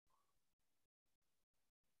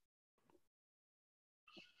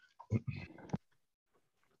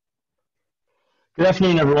Good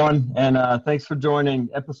afternoon, everyone, and thanks for joining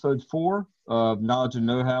episode 4 of Knowledge and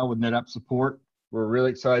Know-How with NetApp Support. We're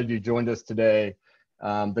really excited you joined us today.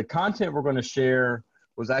 The content we're going to share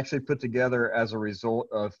was actually put together as a result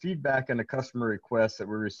of feedback and a customer request that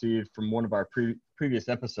we received from one of our previous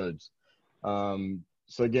episodes.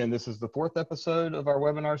 So again, this is the 4th episode of our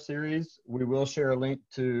webinar series. We will share a link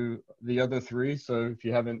to the other 3, so if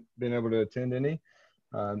you haven't been able to attend any,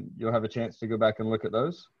 you'll have a chance to go back and look at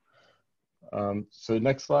those. So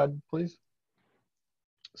next slide, please.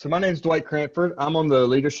 So my name is Dwight Cranford. I'm on the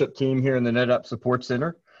leadership team here in the NetApp Support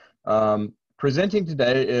Center. Presenting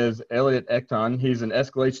today is Elliot Ekton. He's an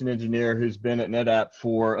escalation engineer who's been at NetApp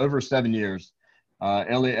for over 7 years.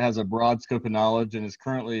 Elliot has a broad scope of knowledge and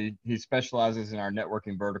he specializes in our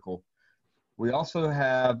networking vertical. We also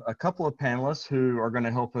have a couple of panelists who are going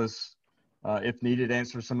to help us, if needed,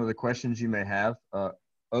 answer some of the questions you may have.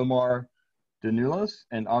 Omar Danulos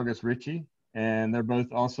and August Ritchie, and they're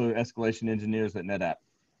both also escalation engineers at NetApp.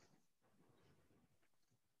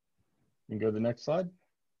 You can go to the next slide.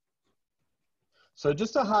 So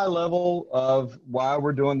just a high level of why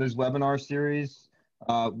we're doing this webinar series.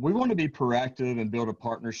 We want to be proactive and build a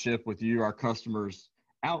partnership with you, our customers,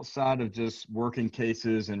 outside of just working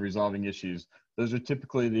cases and resolving issues. Those are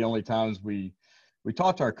typically the only times we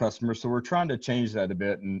talk to our customers, so we're trying to change that a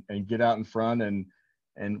bit and get out in front and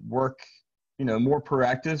work more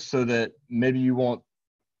proactive so that maybe you won't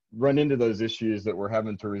run into those issues that we're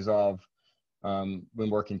having to resolve when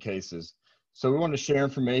working cases. So we want to share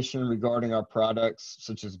information regarding our products,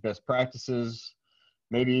 such as best practices,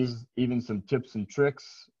 maybe even some tips and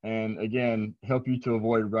tricks, and again, help you to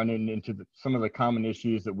avoid running into some of the common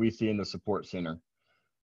issues that we see in the support center.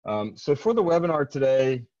 So for the webinar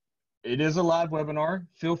today, it is a live webinar.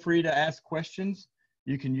 Feel free to ask questions.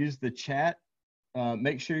 You can use the chat.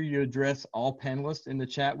 Make sure you address all panelists in the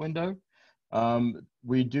chat window.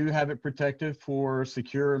 We do have it protected for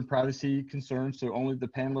secure and privacy concerns, so only the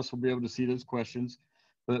panelists will be able to see those questions,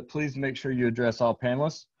 but please make sure you address all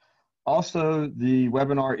panelists. Also, the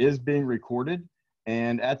webinar is being recorded,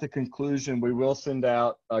 and at the conclusion, we will send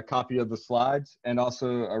out a copy of the slides and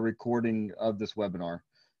also a recording of this webinar.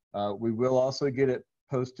 We will also get it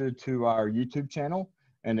posted to our YouTube channel,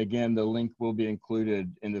 and again, the link will be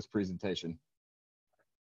included in this presentation.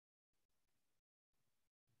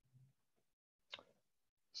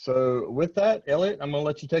 So with that, Elliot, I'm going to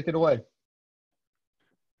let you take it away.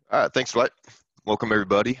 All right, thanks, Dwight. Welcome,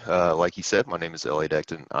 everybody. Like he said, my name is Elliot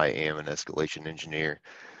Ekton. I am an escalation engineer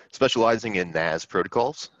specializing in NAS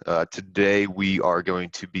protocols. Today, we are going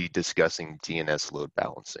to be discussing DNS load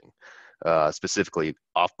balancing, specifically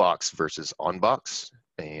off-box versus on-box,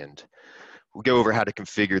 and we'll go over how to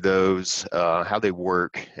configure those, how they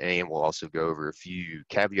work, and we'll also go over a few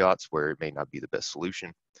caveats where it may not be the best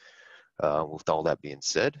solution. With all that being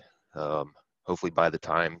said, hopefully by the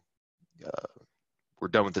time we're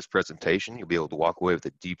done with this presentation, you'll be able to walk away with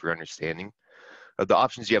a deeper understanding of the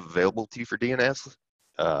options you have available to you for DNS.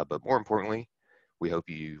 But more importantly, we hope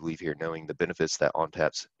you leave here knowing the benefits that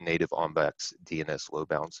ONTAP's native on-box DNS load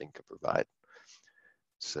balancing can provide.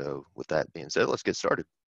 So with that being said, let's get started.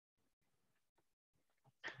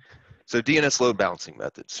 So DNS load balancing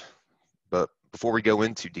methods. But before we go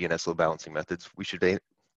into DNS load balancing methods, we should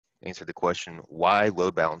answer the question, why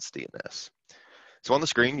load balance DNS? So on the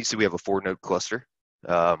screen, you see we have a 4-node cluster.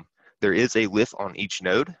 There is a LIF on each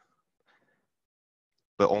node,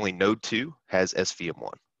 but only node 2 has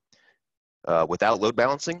SVM1. Without load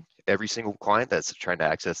balancing, every single client that's trying to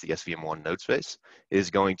access the SVM1 node space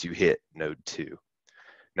is going to hit node 2.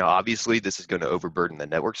 Now, obviously, this is going to overburden the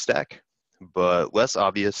network stack, but less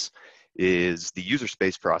obvious is the user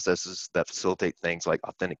space processes that facilitate things like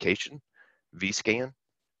authentication, vScan,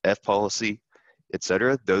 F-policy,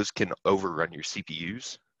 etc. Those can overrun your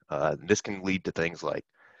CPUs. This can lead to things like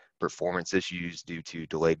performance issues due to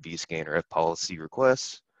delayed vScan or F-policy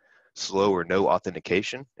requests, slow or no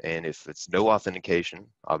authentication, and if it's no authentication,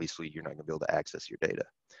 obviously you're not going to be able to access your data.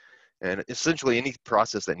 And essentially any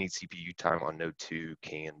process that needs CPU time on node 2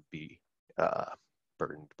 can be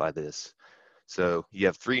burdened by this. So you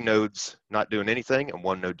have 3 nodes not doing anything and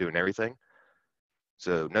 1 node doing everything.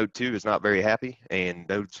 So node 2 is not very happy, and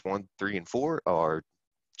nodes 1, 3, and 4 are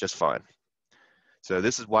just fine. So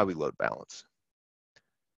this is why we load balance.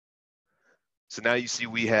 So now you see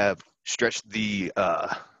we have stretched the,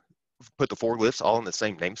 put the 4 lifts all in the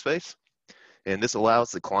same namespace, and this allows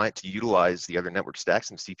the client to utilize the other network stacks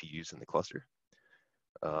and CPUs in the cluster.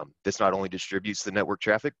 This not only distributes the network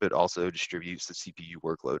traffic, but also distributes the CPU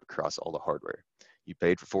workload across all the hardware. You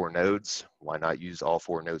paid for 4 nodes, why not use all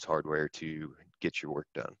 4 nodes hardware to get your work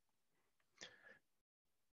done?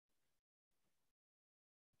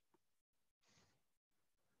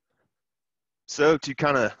 So to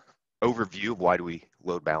kind of overview of why do we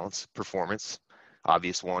load balance performance,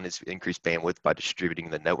 obvious one is increased bandwidth by distributing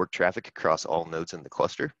the network traffic across all nodes in the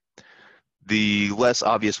cluster. The less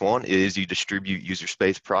obvious one is you distribute user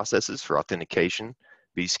space processes for authentication,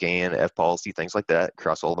 vScan, fpolicy, things like that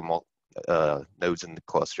across all the nodes in the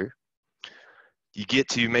cluster. You get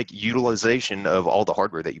to make utilization of all the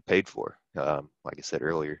hardware that you paid for. Like I said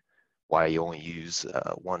earlier, why you only use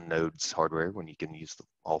one node's hardware when you can use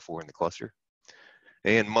all four in the cluster.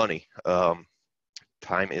 And money.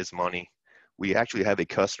 Time is money. We actually have a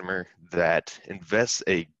customer that invests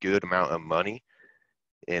a good amount of money,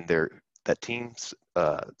 and that team's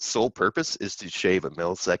sole purpose is to shave a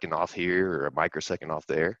millisecond off here or a microsecond off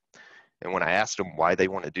there. And when I asked them why they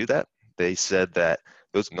want to do that, they said that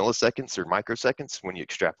those milliseconds or microseconds, when you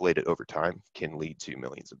extrapolate it over time, can lead to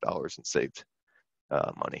millions of dollars in saved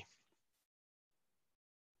money.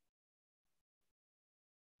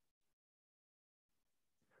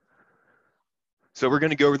 So we're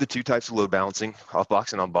going to go over the two types of load balancing,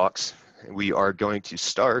 off-box and on-box. We are going to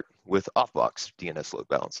start with off-box DNS load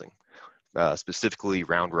balancing, specifically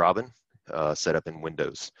round robin set up in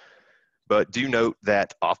Windows. But do note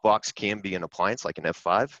that off-box can be an appliance like an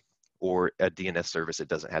F5 or a DNS service. It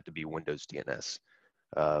doesn't have to be Windows DNS.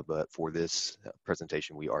 But for this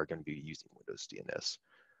presentation, we are going to be using Windows DNS.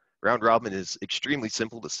 Round robin is extremely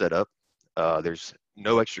simple to set up. There's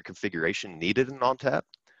no extra configuration needed in ONTAP.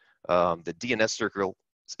 The DNS circle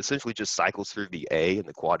essentially just cycles through the A and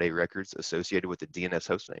the quad A records associated with the DNS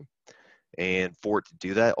hostname. And for it to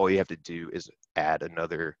do that, all you have to do is add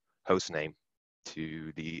another hostname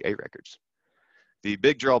to the A records. The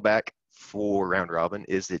big drawback for round robin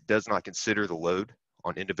is it does not consider the load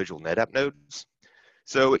on individual NetApp nodes.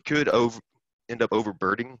 So it could end up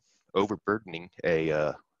overburdening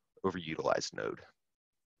a overutilized node.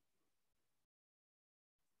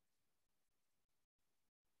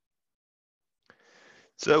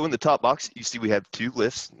 So in the top box, you see we have two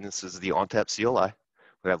lifts, and this is the ONTAP CLI.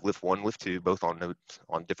 We have lift 1, lift 2, both on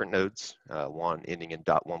different nodes, one ending in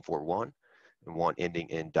 .141 and one ending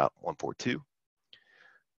in .142.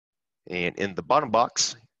 And in the bottom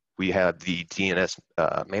box, we have the DNS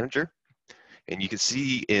manager. And you can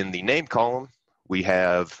see in the name column, we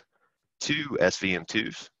have two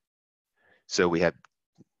SVM2s. So we have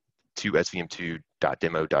two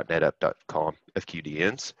svm2.demo.netapp.com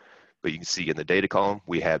FQDNs. But you can see in the data column,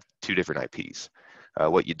 we have two different IPs.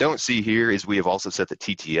 What you don't see here is we have also set the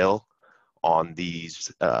TTL on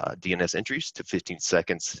these DNS entries to 15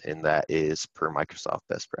 seconds, and that is per Microsoft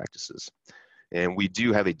best practices. And we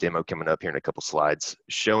do have a demo coming up here in a couple slides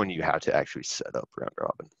showing you how to actually set up round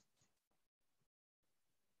robin.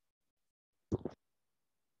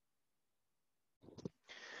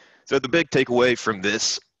 So the big takeaway from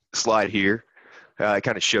this slide here, it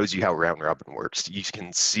kind of shows you how round robin works. You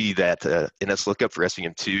can see that NS lookup for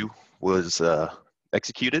SVM2 was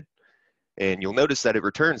executed, and you'll notice that it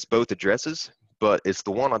returns both addresses, but it's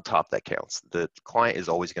the one on top that counts. The client is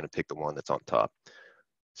always going to pick the one that's on top.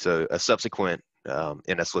 So a subsequent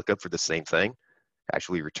NS lookup for the same thing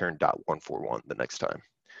actually returned .141 the next time.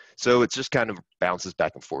 So it just kind of bounces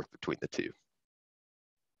back and forth between the two.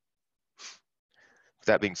 With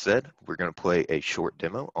that being said, we're going to play a short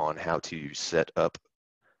demo on how to set up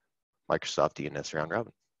Microsoft DNS round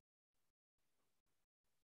robin.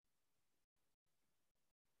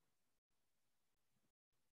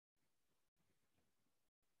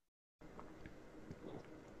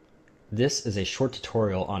 This is a short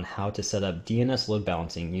tutorial on how to set up DNS load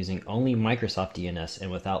balancing using only Microsoft DNS and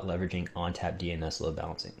without leveraging ONTAP DNS load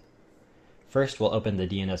balancing. First, we'll open the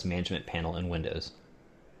DNS management panel in Windows.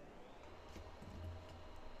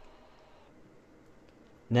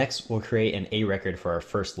 Next, we'll create an A record for our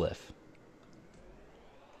first lift.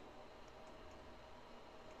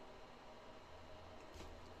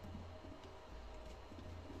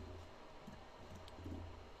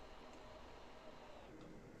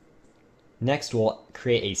 Next, we'll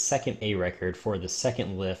create a second A record for the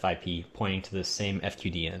second lift IP pointing to the same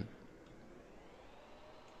FQDN.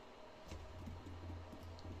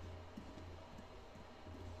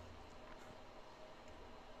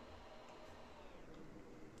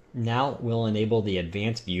 Now we'll enable the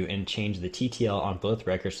advanced view and change the TTL on both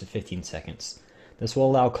records to 15 seconds. This will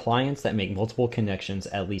allow clients that make multiple connections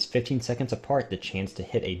at least 15 seconds apart the chance to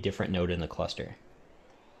hit a different node in the cluster.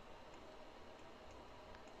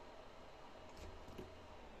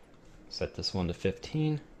 Set this one to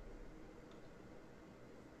 15.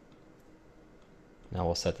 Now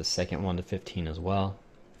we'll set the second one to 15 as well.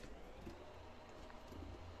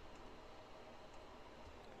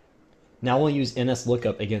 Now we'll use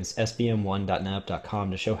NSLOOKUP against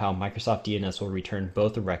svm1.netapp.com to show how Microsoft DNS will return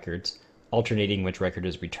both the records, alternating which record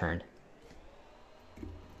is returned.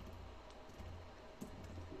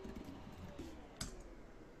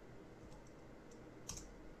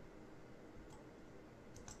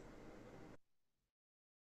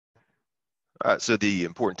 All right, so the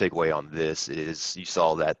important takeaway on this is you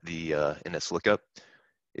saw that the NSLOOKUP,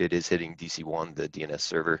 it is hitting DC1, the DNS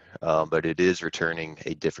server, but it is returning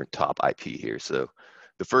a different top IP here. So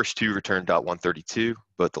the first two returned .132,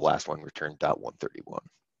 but the last one returned .131.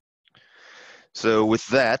 So with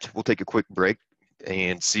that, we'll take a quick break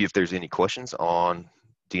and see if there's any questions on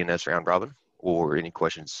DNS round robin or any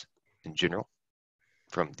questions in general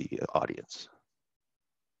from the audience.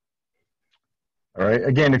 All right.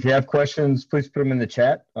 Again, if you have questions, please put them in the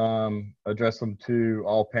chat. Address them to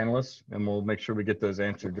all panelists, and we'll make sure we get those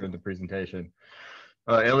answered during the presentation.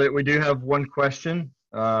 Elliot, we do have one question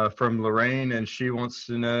from Lorraine, and she wants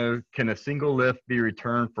to know, can a single lift be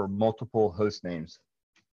returned for multiple host names?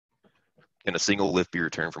 Can a single lift be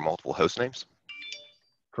returned for multiple host names?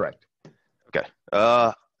 Correct. Okay.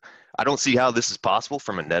 I don't see how this is possible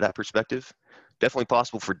from a NetApp perspective. Definitely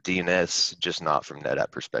possible for DNS, just not from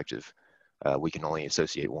NetApp perspective. We can only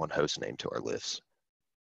associate one host name to our lifts.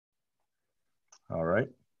 All right.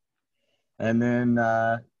 And then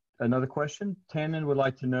another question. Tannen would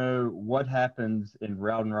like to know what happens in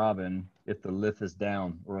round robin if the lift is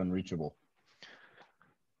down or unreachable.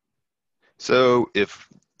 So if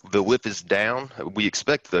the lift is down, we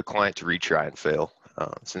expect the client to retry and fail,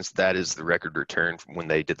 since that is the record return from when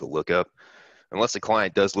they did the lookup. Unless the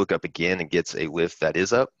client does look up again and gets a lift that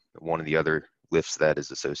is up, one of the other lifts that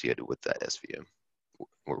is associated with that SVM,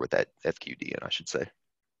 or with that FQDN, I should say.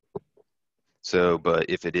 So, but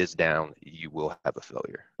if it is down, you will have a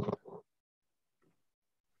failure.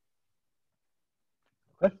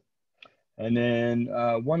 Okay. And then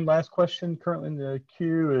one last question currently in the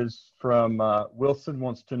queue is from Wilson,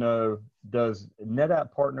 wants to know, does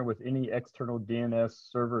NetApp partner with any external DNS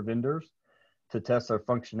server vendors to test their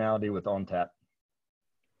functionality with ONTAP?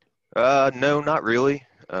 No, not really.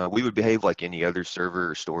 We would behave like any other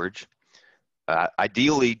server or storage.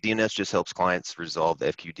 Ideally, DNS just helps clients resolve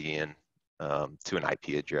the FQDN to an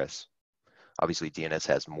IP address. Obviously, DNS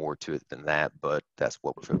has more to it than that, but that's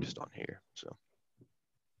what we're focused on here. So.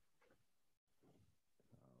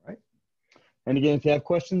 All right. And again, if you have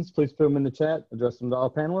questions, please put them in the chat, address them to all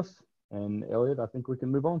panelists. And Elliot, I think we can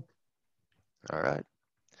move on. All right.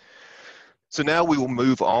 So now we will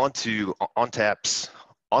move on to ONTAP's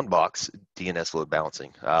on-box DNS load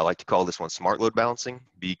balancing. I like to call this one smart load balancing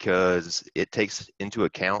because it takes into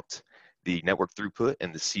account the network throughput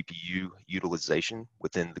and the CPU utilization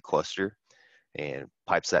within the cluster and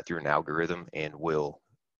pipes that through an algorithm and will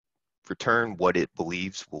return what it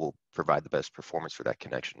believes will provide the best performance for that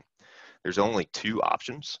connection. There's only two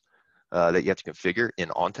options that you have to configure in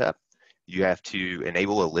ONTAP. You have to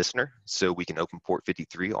enable a listener so we can open port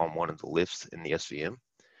 53 on one of the lifts in the SVM.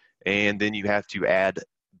 And then you have to add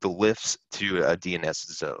the lifts to a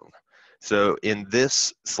DNS zone. So in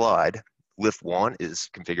this slide, lift 1 is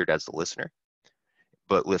configured as the listener,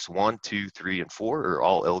 but lifts 1, 2, 3, and 4 are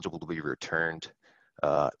all eligible to be returned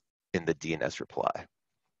in the DNS reply.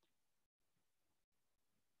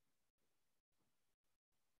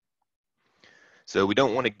 So we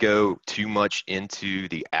don't want to go too much into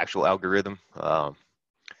the actual algorithm,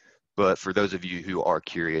 but for those of you who are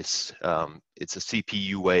curious, it's a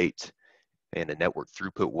CPU weight and a network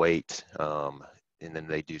throughput weight, and then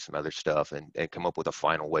they do some other stuff and come up with a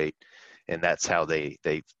final weight, and that's how they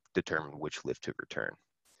determine which lift to return.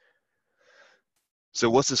 So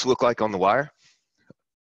what's this look like on the wire?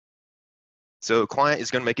 So a client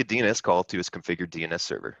is going to make a DNS call to its configured DNS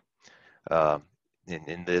server. And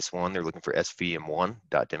in this one, they're looking for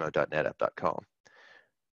svm1.demo.netapp.com.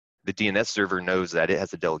 The DNS server knows that it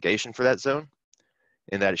has a delegation for that zone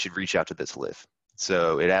and that it should reach out to this lift.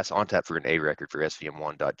 So it asks ONTAP for an A record for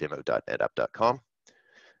svm1.demo.netapp.com.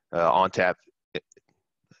 ONTAP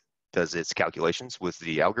does its calculations with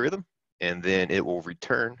the algorithm, and then it will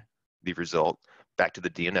return the result back to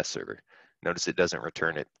the DNS server. Notice it doesn't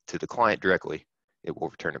return it to the client directly. It will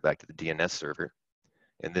return it back to the DNS server,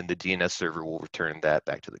 and then the DNS server will return that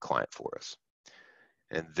back to the client for us.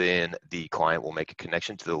 And then the client will make a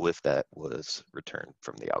connection to the lift that was returned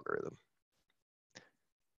from the algorithm.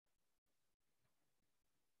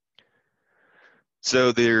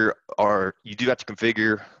 So you do have to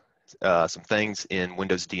configure some things in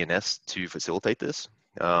Windows DNS to facilitate this.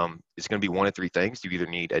 It's going to be one of three things. You either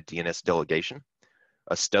need a DNS delegation,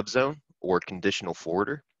 a stub zone, or a conditional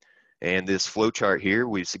forwarder. And this flow chart here,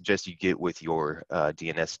 we suggest you get with your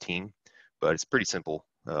DNS team but it's a pretty simple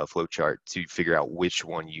flow chart to figure out which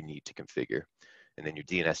one you need to configure. And then your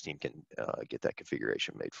DNS team can get that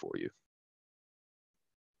configuration made for you.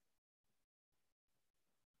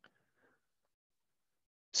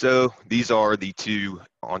 So these are the two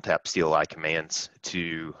ONTAP CLI commands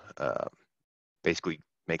to basically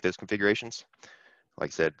make those configurations. Like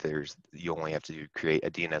I said, you only have to create a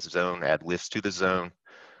DNS zone, add lists to the zone,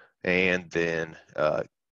 and then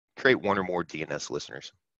create one or more DNS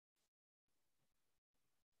listeners.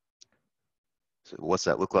 So what's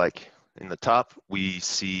that look like? In the top, we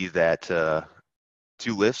see that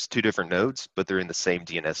two lists, two different nodes, but they're in the same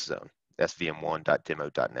DNS zone,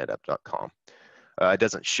 svm1.demo.netapp.com. It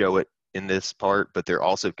doesn't show it in this part, but they're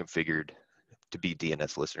also configured to be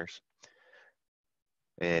DNS listeners.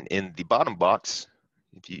 And in the bottom box,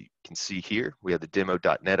 if you can see here, we have the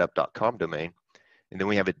demo.netapp.com domain, and then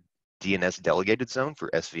we have a DNS delegated zone for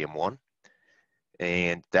SVM1.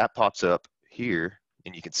 And that pops up here,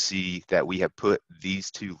 and you can see that we have put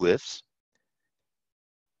these two lifts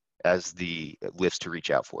as the lifts to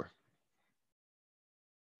reach out for.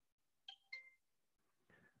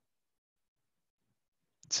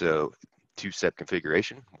 So two-step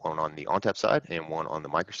configuration, one on the ONTAP side and one on the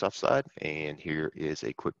Microsoft side. And here is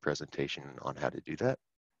a quick presentation on how to do that.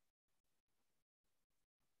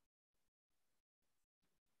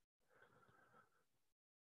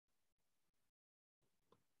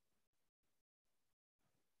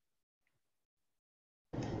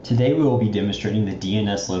 Today we will be demonstrating the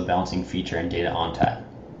DNS load balancing feature in Data ONTAP.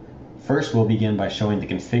 First, we'll begin by showing the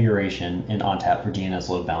configuration in ONTAP for DNS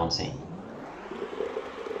load balancing.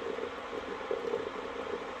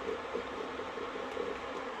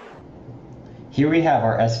 Here we have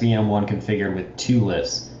our SVM1 configured with two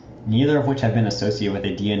lifts, neither of which have been associated with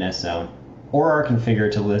a DNS zone or are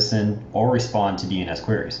configured to listen or respond to DNS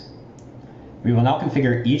queries. We will now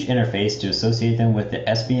configure each interface to associate them with the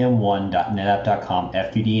svm1.netapp.com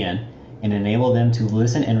FQDN and enable them to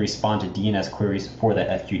listen and respond to DNS queries for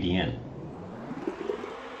that FQDN.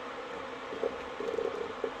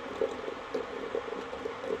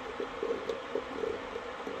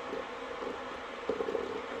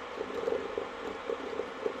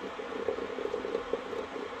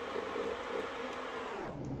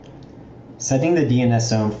 Setting the DNS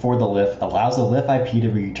zone for the LIF allows the LIF IP to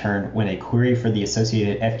be returned when a query for the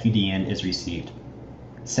associated FQDN is received.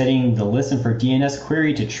 Setting the listen for DNS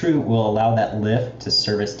query to true will allow that LIF to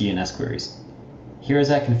service DNS queries. Here is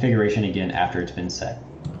that configuration again after it's been set.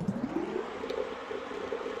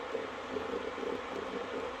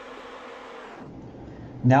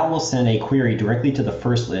 Now we'll send a query directly to the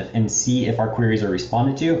first LIF and see if our queries are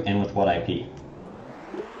responded to and with what IP.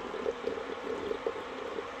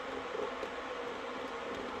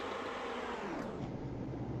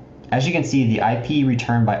 As you can see, the IP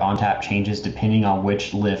returned by ONTAP changes depending on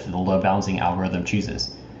which LIF the load balancing algorithm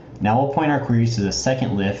chooses. Now we'll point our queries to the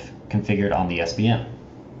second LIF configured on the SVM.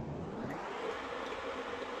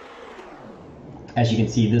 As you can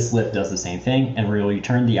see, this LIF does the same thing and will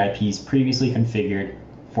return the IPs previously configured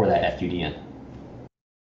for that FQDN.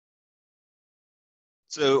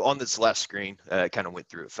 So on this last screen, I kind of went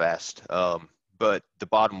through it fast, but the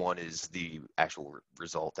bottom one is the actual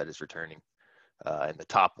result that is returning. And the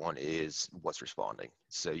top one is what's responding.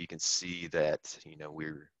 So you can see that,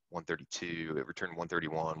 we're 132, it returned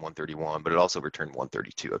 131, 131, but it also returned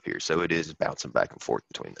 132 up here. So it is bouncing back and forth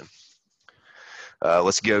between them.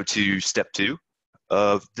 Let's go to step 2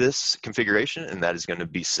 of this configuration, and that is going to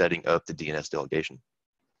be setting up the DNS delegation.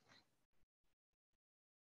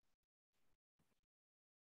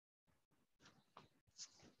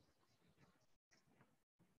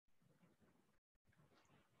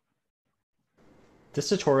 This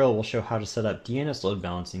tutorial will show how to set up DNS load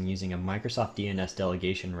balancing using a Microsoft DNS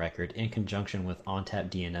delegation record in conjunction with ONTAP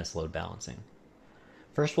DNS load balancing.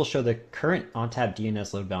 First, we'll show the current ONTAP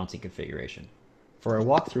DNS load balancing configuration. For a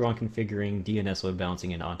walkthrough on configuring DNS load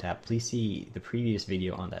balancing in ONTAP, please see the previous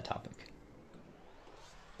video on that topic.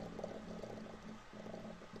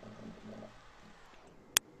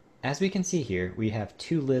 As we can see here, we have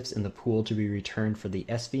two LIFs in the pool to be returned for the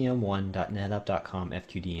svm1.netapp.com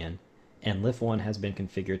FQDN, and LIF1 has been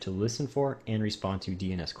configured to listen for and respond to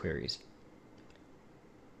DNS queries.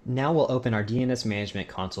 Now we'll open our DNS management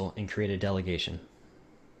console and create a delegation.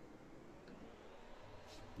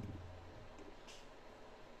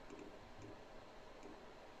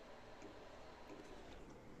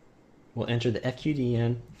 We'll enter the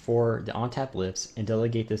FQDN for the ONTAP LIFs and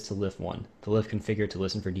delegate this to LIF1, the LIF configured to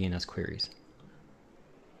listen for DNS queries.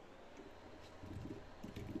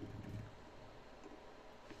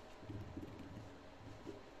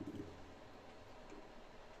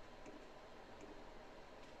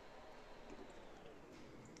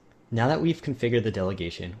 Now that we've configured the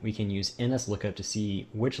delegation, we can use NSLOOKUP to see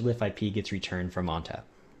which LIF IP gets returned from ONTAP.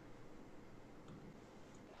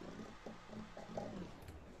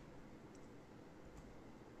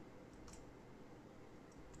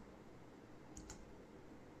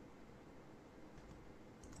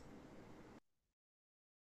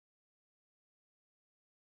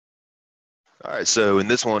 All right, so in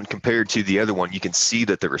this one, compared to the other one, you can see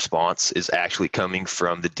that the response is actually coming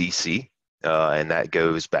from the DC, and that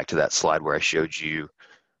goes back to that slide where I showed you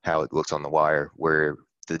how it looks on the wire, where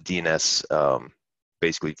the DNS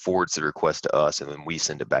basically forwards the request to us, and then we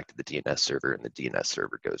send it back to the DNS server, and the DNS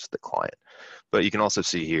server goes to the client. But you can also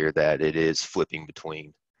see here that it is flipping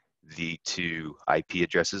between the two IP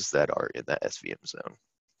addresses that are in that SVM zone.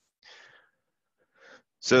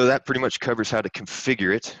 So that pretty much covers how to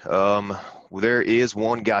configure it. There is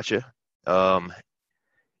one gotcha.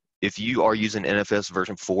 If you are using NFS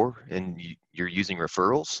version 4 and you're using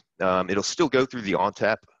referrals, it'll still go through the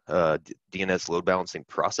ONTAP DNS load balancing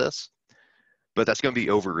process, but that's going to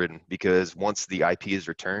be overridden because once the IP is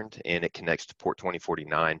returned and it connects to port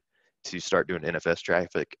 2049 to start doing NFS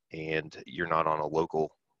traffic and you're not on a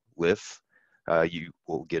local LIF, you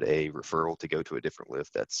will get a referral to go to a different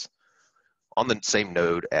LIF that's on the same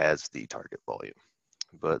node as the target volume.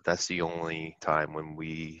 But that's the only time when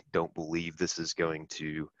we don't believe this is going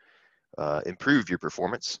to improve your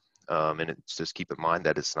performance. And it's just keep in mind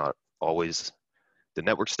that it's not always the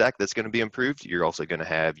network stack that's going to be improved. You're also going to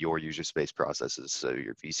have your user space processes. So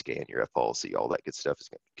your vScan, your fpolicy, all that good stuff is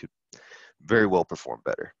going to very well perform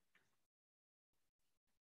better.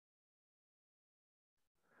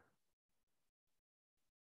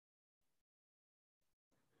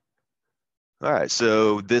 All right,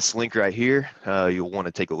 so this link right here, you'll want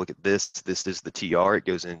to take a look at this. This is the TR. It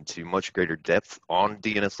goes into much greater depth on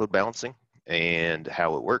DNS load balancing and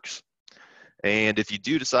how it works. And if you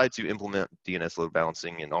do decide to implement DNS load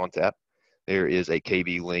balancing in ONTAP, there is a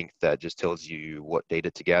KB link that just tells you what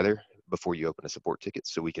data to gather before you open a support ticket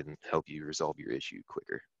so we can help you resolve your issue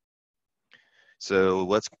quicker. So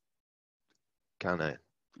let's kind of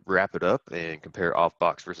wrap it up and compare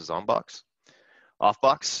off-box versus on-box.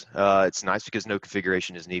 Off-box, it's nice because no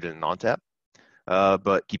configuration is needed in ONTAP,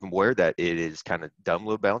 but keep aware that it is kind of dumb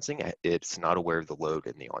load balancing. It's not aware of the load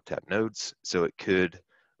in the ONTAP nodes, so it could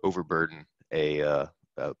overburden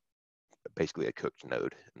basically a cooked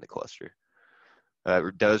node in the cluster.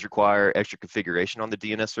 It does require extra configuration on the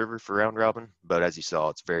DNS server for round robin, but as you saw,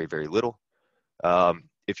 it's very, very little.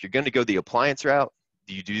 If you're going to go the appliance route,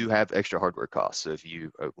 you do have extra hardware costs. So if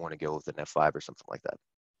you want to go with an F5 or something like that.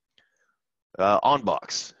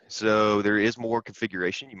 On-box. So there is more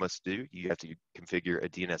configuration you must do. You have to configure a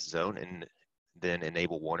DNS zone and then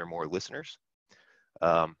enable one or more listeners.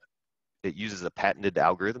 It uses a patented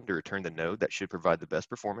algorithm to return the node that should provide the best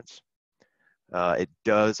performance. It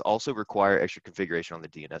does also require extra configuration on the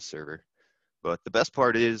DNS server. But the best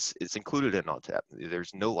part is it's included in ONTAP.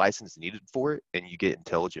 There's no license needed for it, and you get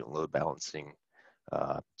intelligent load balancing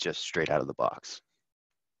just straight out of the box.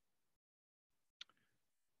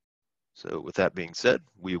 So with that being said,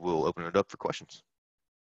 we will open it up for questions.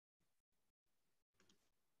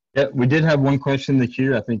 Yeah, we did have one question in the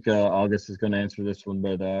queue. I think August is going to answer this one,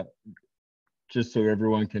 but just so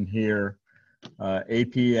everyone can hear,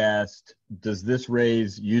 AP asked, does this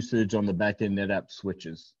raise usage on the backend NetApp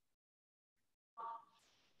switches?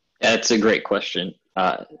 That's a great question.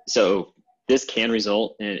 So this can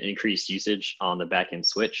result in increased usage on the backend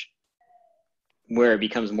switch. Where it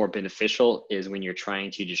becomes more beneficial is when you're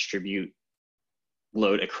trying to distribute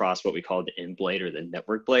load across what we call the in blade or the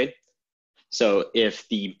network blade. So if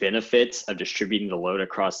the benefits of distributing the load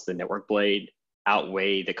across the network blade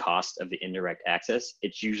outweigh the cost of the indirect access,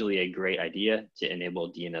 it's usually a great idea to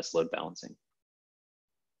enable DNS load balancing.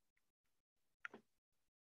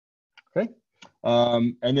 Okay.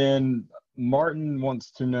 And then Martin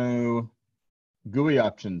wants to know GUI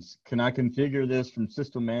options. Can I configure this from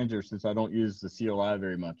System Manager since I don't use the CLI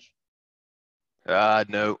very much?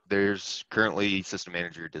 No, there's currently System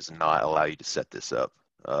Manager does not allow you to set this up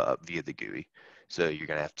via the GUI. So you're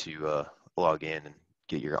going to have to log in and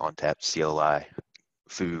get your ONTAP CLI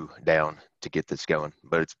foo down to get this going.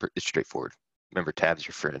 But it's straightforward. Remember, tab's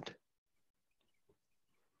your friend.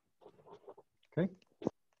 Okay.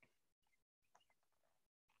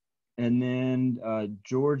 And then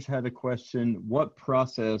George had a question. What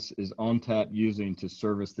process is ONTAP using to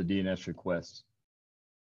service the DNS requests?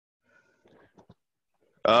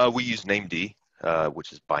 We use named,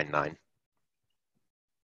 which is bind9.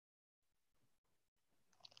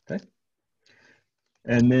 Okay.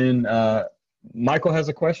 And then Michael has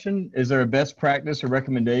a question. Is there a best practice or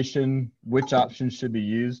recommendation? Which options should be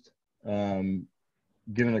used?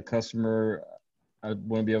 given a customer, I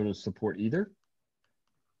want to be able to support either.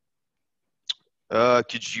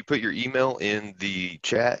 Could you put your email in the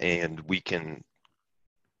chat and we can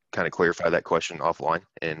kind of clarify that question offline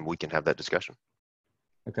and we can have that discussion?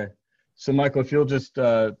 Okay. So Michael, if you'll just,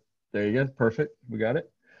 there you go. Perfect. We got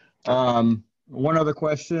it. One other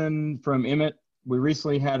question from Emmett. We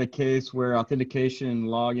recently had a case where authentication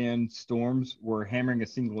login storms were hammering a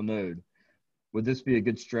single node. Would this be a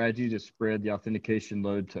good strategy to spread the authentication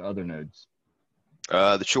load to other nodes?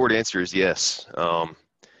 The short answer is yes.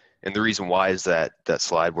 And the reason why is that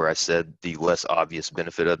slide where I said the less obvious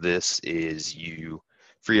benefit of this is you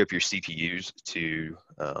free up your CPUs to,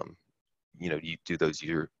 you do those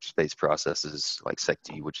user space processes like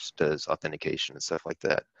SecD, which does authentication and stuff like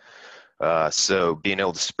that. So being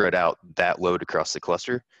able to spread out that load across the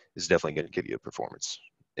cluster is definitely going to give you a performance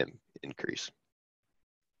increase.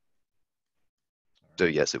 So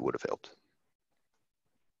yes, it would have helped.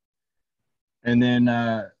 And then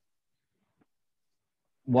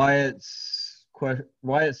Wyatt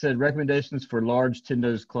said recommendations for large 10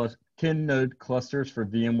 node clusters for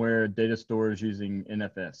VMware data stores using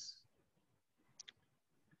NFS.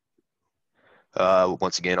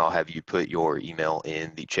 Once again, I'll have you put your email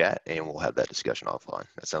in the chat and we'll have that discussion offline.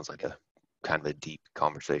 That sounds like a kind of a deep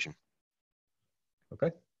conversation.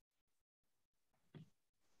 Okay.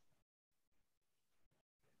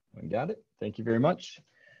 We got it. Thank you very much.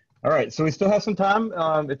 All right, so we still have some time.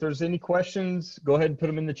 If there's any questions, go ahead and put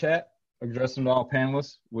them in the chat. Address them to all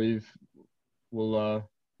panelists. We'll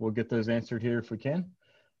get those answered here if we can.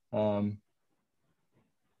 Elliot,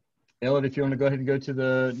 if you want to go ahead and go to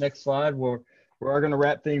the next slide, we are going to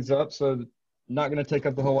wrap things up. So not going to take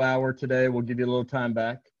up the whole hour today. We'll give you a little time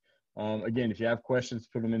back. Again, if you have questions,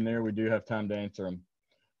 put them in there. We do have time to answer them.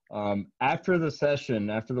 After the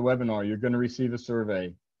session, after the webinar, you're going to receive a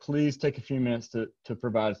survey. Please take a few minutes to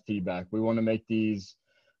provide feedback. We want to make these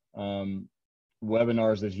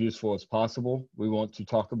webinars as useful as possible. We want to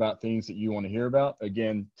talk about things that you want to hear about.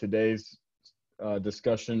 Again, today's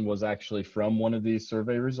discussion was actually from one of these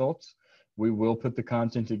survey results. We will put the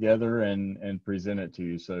content together and present it to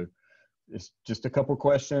you. So it's just a couple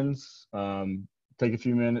questions. Take a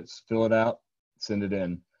few minutes, fill it out, send it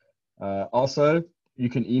in. Also, you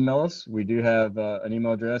can email us. We do have an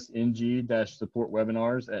email address,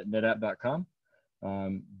 ng-supportwebinars@netapp.com.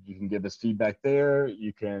 You can give us feedback there.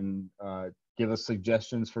 You can give us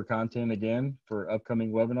suggestions for content, again, for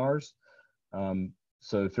upcoming webinars.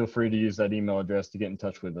 So feel free to use that email address to get in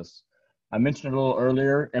touch with us. I mentioned a little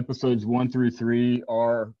earlier, episodes 1 through 3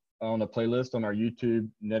 are on a playlist on our YouTube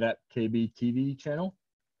NetApp KB TV channel.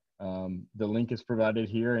 The link is provided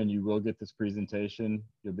here and you will get this presentation.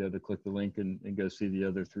 You'll be able to click the link and go see the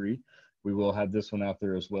other 3. We will have this one out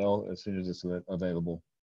there as well as soon as it's available.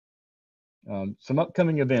 Some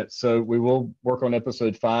upcoming events. So we will work on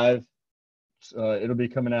episode 5. It'll be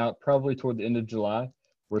coming out probably toward the end of July.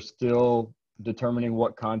 We're still determining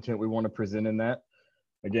what content we want to present in that.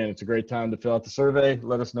 Again, it's a great time to fill out the survey.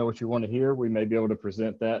 Let us know what you want to hear. We may be able to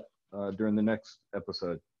present that during the next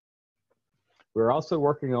episode. We're also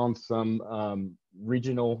working on some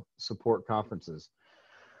regional support conferences.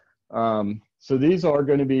 So these are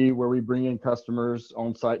going to be where we bring in customers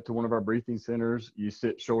on site to one of our briefing centers. You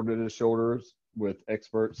sit shoulder to shoulders with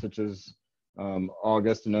experts such as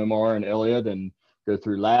August and Omar and Elliot and go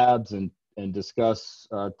through labs and discuss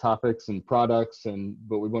topics and products.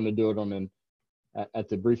 But we want to do it at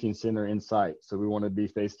the briefing center in site. So we want to be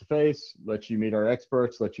face-to-face, let you meet our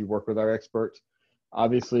experts, let you work with our experts.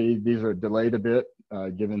 Obviously, these are delayed a bit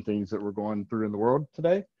given things that we're going through in the world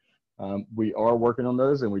today. We are working on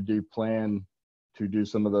those and we do plan to do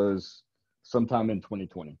some of those sometime in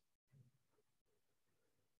 2020.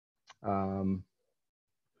 I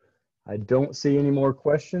don't see any more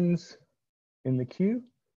questions in the queue.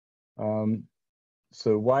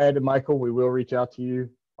 So Wyatt and Michael, we will reach out to you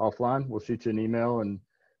offline. We'll shoot you an email and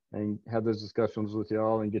have those discussions with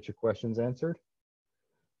y'all and get your questions answered.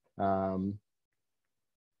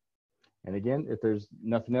 And again, if there's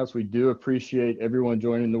nothing else, we do appreciate everyone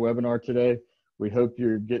joining the webinar today. We hope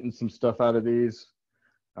you're getting some stuff out of these.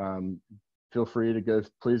 Feel free to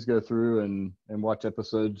please go through and watch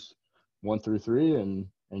episodes 1 through 3 and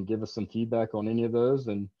give us some feedback on any of those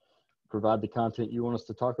and provide the content you want us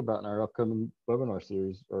to talk about in our upcoming webinar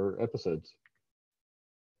series or episodes.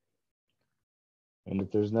 And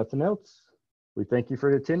if there's nothing else, we thank you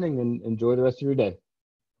for attending and enjoy the rest of your day.